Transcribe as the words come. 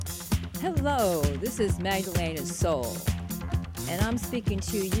Hello, this is Magdalena Soul, and I'm speaking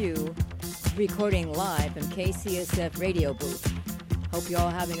to you, recording live from KCSF radio booth. Hope you're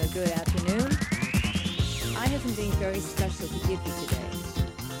all having a good afternoon. I have something very special to give you today.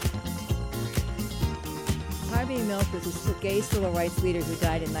 Harvey Milk was a gay civil rights leader who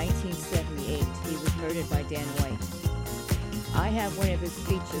died in 1978. He was murdered by Dan White. I have one of his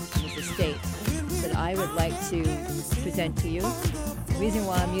speeches from his estate that I would like to present to you. The reason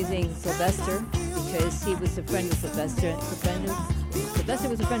why I'm using Sylvester, because he was a friend of Sylvester. Sylvester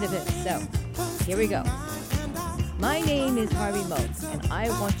was a friend of his. So, here we go. My name is Harvey Milk, and I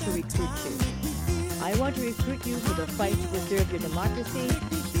want to recruit you. I want to recruit you for the fight to preserve your democracy,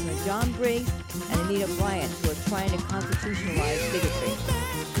 from John Briggs and Anita Bryant, who are trying to constitutionalize bigotry.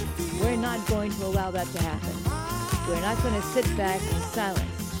 We're not going to allow that to happen. We're not going to sit back in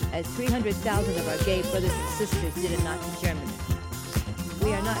silence as 300,000 of our gay brothers and sisters did in Nazi Germany.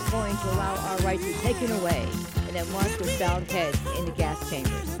 We are not going to allow our rights to be taken away and then march with bowed heads in the gas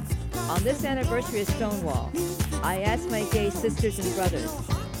chambers. On this anniversary of Stonewall, I ask my gay sisters and brothers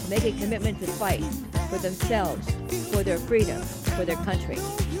to make a commitment to fight for themselves, for their freedom, for their country.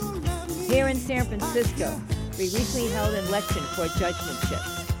 Here in San Francisco, we recently held an election for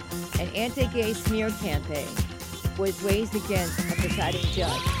judgmentship. An anti-gay smear campaign was raised against a presiding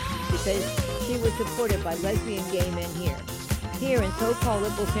judge because she was supported by lesbian gay men here. Here in so-called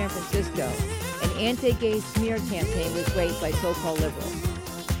liberal San Francisco, an anti-gay smear campaign was raised by so-called liberals.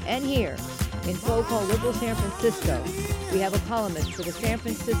 And here in so-called liberal San Francisco, we have a columnist for the San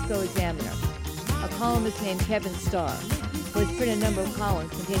Francisco Examiner, a columnist named Kevin Starr, who has printed a number of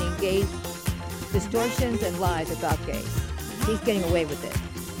columns containing gay distortions and lies about gays. He's getting away with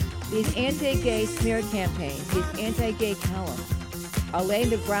it. These anti-gay smear campaigns, these anti-gay columns, are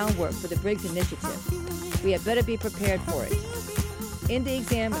laying the groundwork for the Briggs Initiative. We had better be prepared for it. In the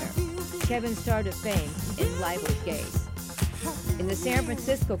Examiner, Kevin Starr defamed and libeled gays. In the San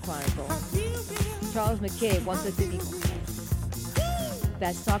Francisco Chronicle, Charles McCabe wants us to be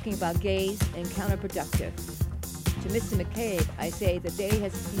that's talking about gays and counterproductive. To Mr. McCabe, I say the day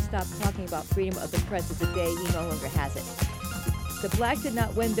he stopped talking about freedom of the press is the day he no longer has it. The blacks did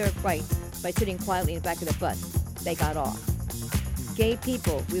not win their rights by sitting quietly in the back of the bus. They got off. Gay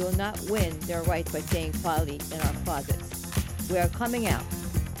people, we will not win their rights by staying quietly in our closets. We are coming out.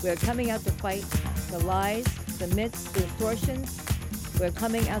 We are coming out to fight the lies, the myths, the distortions. We are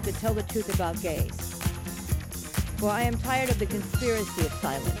coming out to tell the truth about gays. For I am tired of the conspiracy of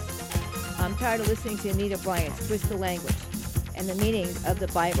silence. I'm tired of listening to Anita Bryant's crystal language and the meaning of the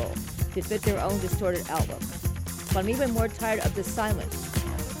Bible to fit their own distorted outlook. But I'm even more tired of the silence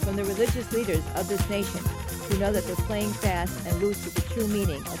from the religious leaders of this nation who know that they're playing fast and loose with the true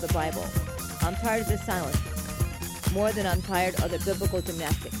meaning of the Bible. I'm tired of the silence more than I'm tired of the biblical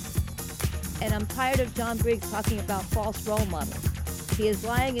gymnastics. And I'm tired of John Briggs talking about false role models. He is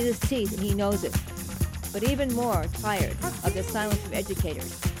lying in his teeth and he knows it. But even more tired of the silence of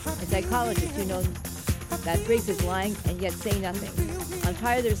educators and psychologists who know that Briggs is lying and yet say nothing. I'm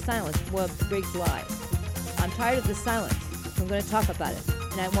tired of their silence more of Briggs' lies. I'm tired of the silence, so I'm going to talk about it,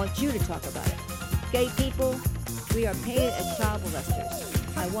 and I want you to talk about it. Gay people, we are painted as child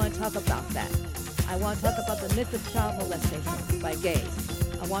molesters. I want to talk about that. I want to talk about the myth of child molestation by gays.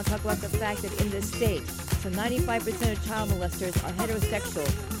 I want to talk about the fact that in this state, some 95% of child molesters are heterosexual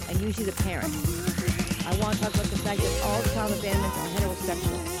and usually the parents. I want to talk about the fact that all child abandonments are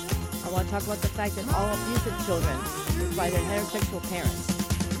heterosexual. I want to talk about the fact that all abusive children is by their heterosexual parents.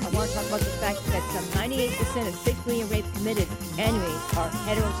 I want to talk about the fact that some 98% of 6 million rapes committed annually are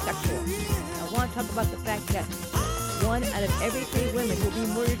heterosexual. I want to talk about the fact that 1 out of every 3 women who will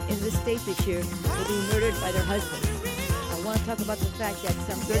be murdered in this state this year will be murdered by their husbands. I want to talk about the fact that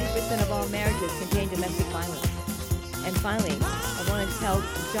some 30% of all marriages contain domestic violence. And finally, I want to tell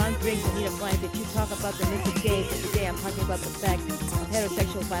John Briggs and Anita Bryant that you talk about the myth of gays, but today I'm talking about the fact of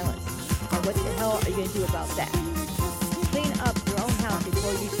heterosexual violence. And what the hell are you going to do about that? Clean up your own house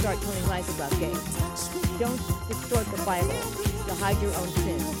before you start telling lies about gays. Don't distort the Bible to hide your own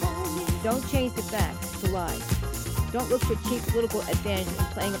sins. Don't change the facts to lies. Don't look for cheap political advantage in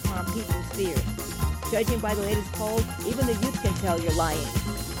playing upon people's fears. Judging by the latest polls, even the youth can tell you're lying.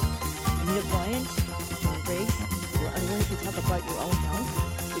 Anita Bryant, John Briggs, you're unwilling to talk about your own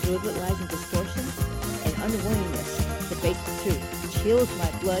house, your deliberate lies and distortions, and unwillingness to face the truth chills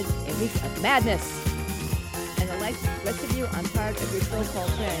my blood and reeks of madness. And the rest of you, I'm tired of your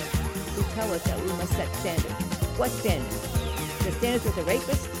so-called friends who tell us that we must set standards. What standards? The standards of the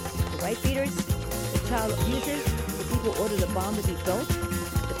rapists, the wife beaters, the child abusers, the people who ordered the bomb to be built,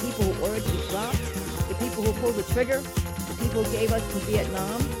 the people who ordered to be dropped, the people who pulled the trigger, the people who gave us from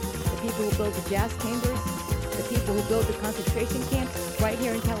Vietnam, the people who built the gas chambers, the people who built the concentration camps right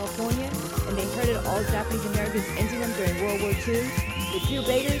here in California, and they herded all Japanese Americans into them during World War II, the Jew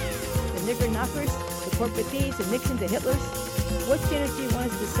baiters, the nigger knockers, the corporate thieves, the Nixons, the Hitlers. What standards do you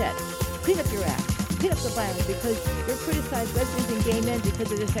want us to set? Clean up your act. Clean up the violence, because you're criticized lesbians and gay men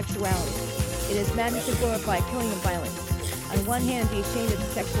because of their sexuality. It is madness to glorify killing and violence. On one hand, be ashamed of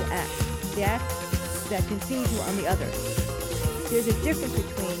the sexual act, the act that conceives you on the other. There's a difference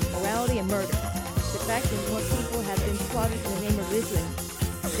between morality and murder. The fact is more people have been slaughtered in the name of Islam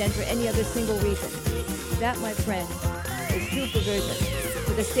than for any other single reason. That, my friend, is true perversion.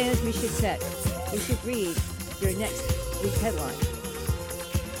 For the standards we should set, we should read your next week's headline.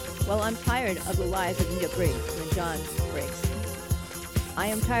 Well, I'm tired of the lies of Anita Briggs and John Briggs. I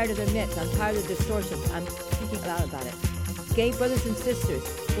am tired of the myths. I'm tired of the distortions. I'm speaking out about it. Gay brothers and sisters,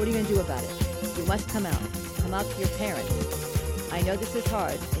 what are you going to do about it? You must come out. Come out to your parents. I know this is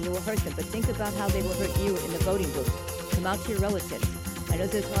hard and you will hurt them, but think about how they will hurt you in the voting booth. Come out to your relatives. I know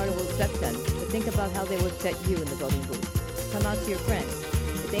this is hard and will upset them, but think about how they will upset you in the voting booth. Come out to your friends.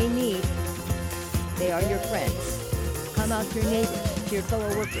 If they need, they are your friends. Come out to your neighbors, to your fellow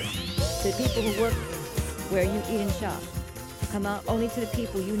workers, to the people who work where you eat and shop. Come out only to the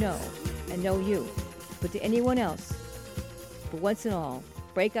people you know and know you, but to anyone else. For once and all,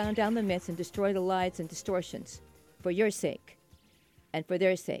 break down the myths and destroy the lies and distortions for your sake and for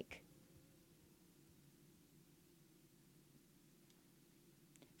their sake.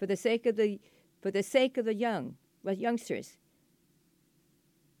 For the sake of the youngsters.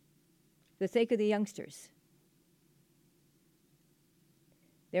 For the sake of the youngsters.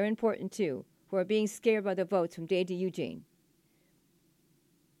 They're important too, who are being scared by the votes from Dade to Eugene.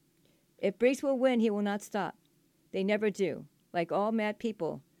 If Briggs will win, he will not stop. They never do. Like all mad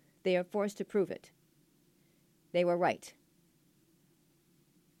people, they are forced to prove it. They were right.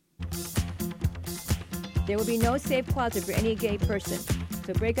 There will be no safe closet for any gay person,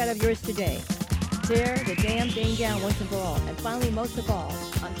 so break out of yours today. Tear the damn thing down once and for all. And finally, most of all,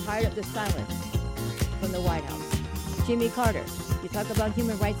 I'm tired of the silence from the White House. Jimmy Carter, you talk about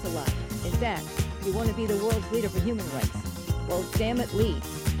human rights a lot. In fact, you want to be the world's leader for human rights. Well, damn it, lead.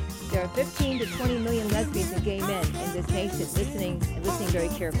 There are 15 to 20 million lesbians and gay men in this nation listening very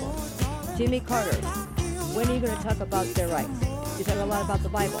careful. Jimmy Carter, when are you going to talk about their rights? You talk a lot about the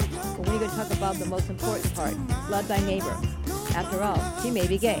Bible, but when are you going to talk about the most important part, love thy neighbor? After all, she may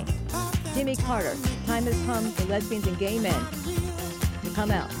be gay. Jimmy Carter, time has come for lesbians and gay men to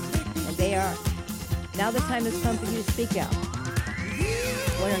come out, and they are. Now the time has come for you to speak out.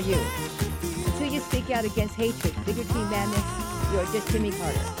 When are you? Until you speak out against hatred, bigotry, madness, you are just Jimmy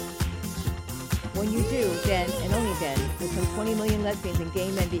Carter. When you do, then, and only then, will some 20 million lesbians and gay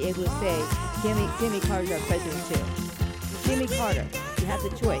men be able to say, Jimmy Carter's our president too. Jimmy Carter, you have the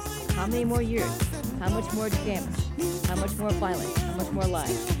choice. How many more years? How much more damage? How much more violence? How much more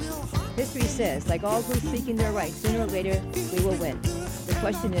lies? History says, like all groups seeking their rights, sooner or later, we will win. The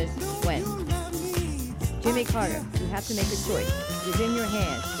question is, when? Jimmy Carter, you have to make a choice. It is in your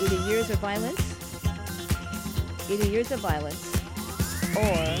hands. Either years of violence,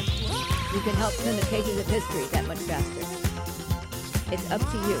 or you can help turn the pages of history that much faster. It's up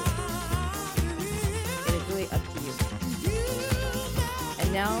to you. It is really up to you.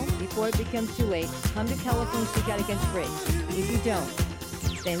 And now, before it becomes too late, come to California and speak out against Briggs. If you don't,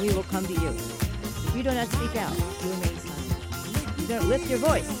 then we will come to you. If you do not speak out, you remain silent. You're going to lift your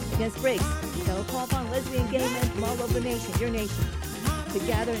voice against Briggs. That will call upon lesbian gay men from all over the nation, your nation, to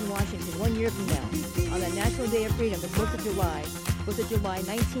gather in Washington 1 year from now on the National Day of Freedom, the 4th of July,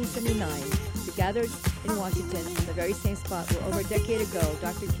 1979, to gather in Washington, the very same spot where over a decade ago,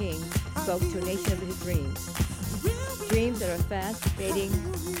 Dr. King spoke to a nation of his dreams. Dreams that are fast fading,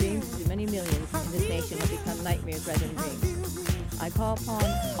 dreams to many millions in this nation have become nightmares rather than dreams. I call upon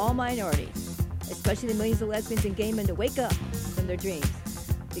all minorities, especially the millions of lesbians and gay men, to wake up from their dreams,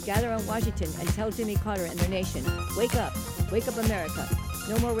 to gather in Washington and tell Jimmy Carter and their nation, wake up America.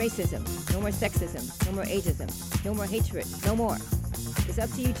 No more racism, no more sexism, no more ageism, no more hatred, no more. It's up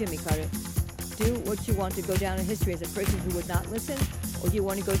to you, Jimmy Carter. Do what you want to go down in history as a person who would not listen, or do you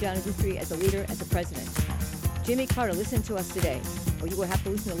want to go down in history as a leader, as a president? Jimmy Carter, listen to us today, or you will have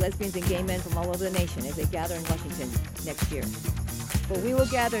to listen to lesbians and gay men from all over the nation as they gather in Washington next year. But we will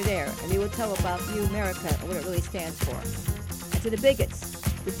gather there, and we will tell about you, America, and what it really stands for. And to the bigots,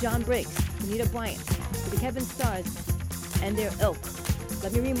 to John Briggs, to Anita Bryant, to the Kevin Starrs, and their ilk,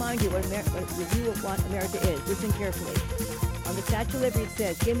 let me remind you what America is. Listen carefully. On the Statue of Liberty it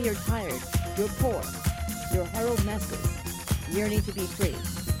says, give me your tired, your poor, your huddled masses, yearning to be free.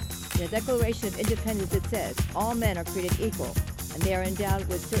 In the Declaration of Independence it says, all men are created equal and they are endowed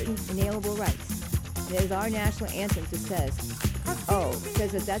with certain inalienable rights. And it is our national anthem that says,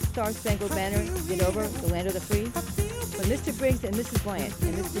 says that Star-Spangled Banner, get over the land of the free? But Mr. Briggs and Mrs. Bryant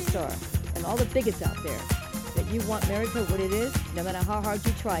and Mr. Starr and all the bigots out there, that you want America what it is, no matter how hard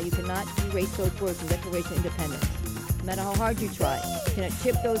you try, you cannot erase those words from the Declaration of Independence. No matter how hard you try, you cannot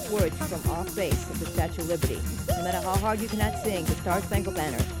chip those words from off base of the Statue of Liberty. No matter how hard you cannot sing the Star-Spangled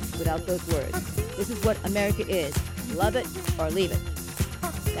Banner without those words. This is what America is. Love it or leave it.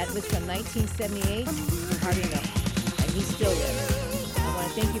 That was from 1978 from Harvey Milk, and he still lives. I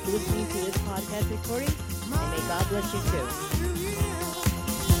want to thank you for listening to this podcast recording, and may God bless you too.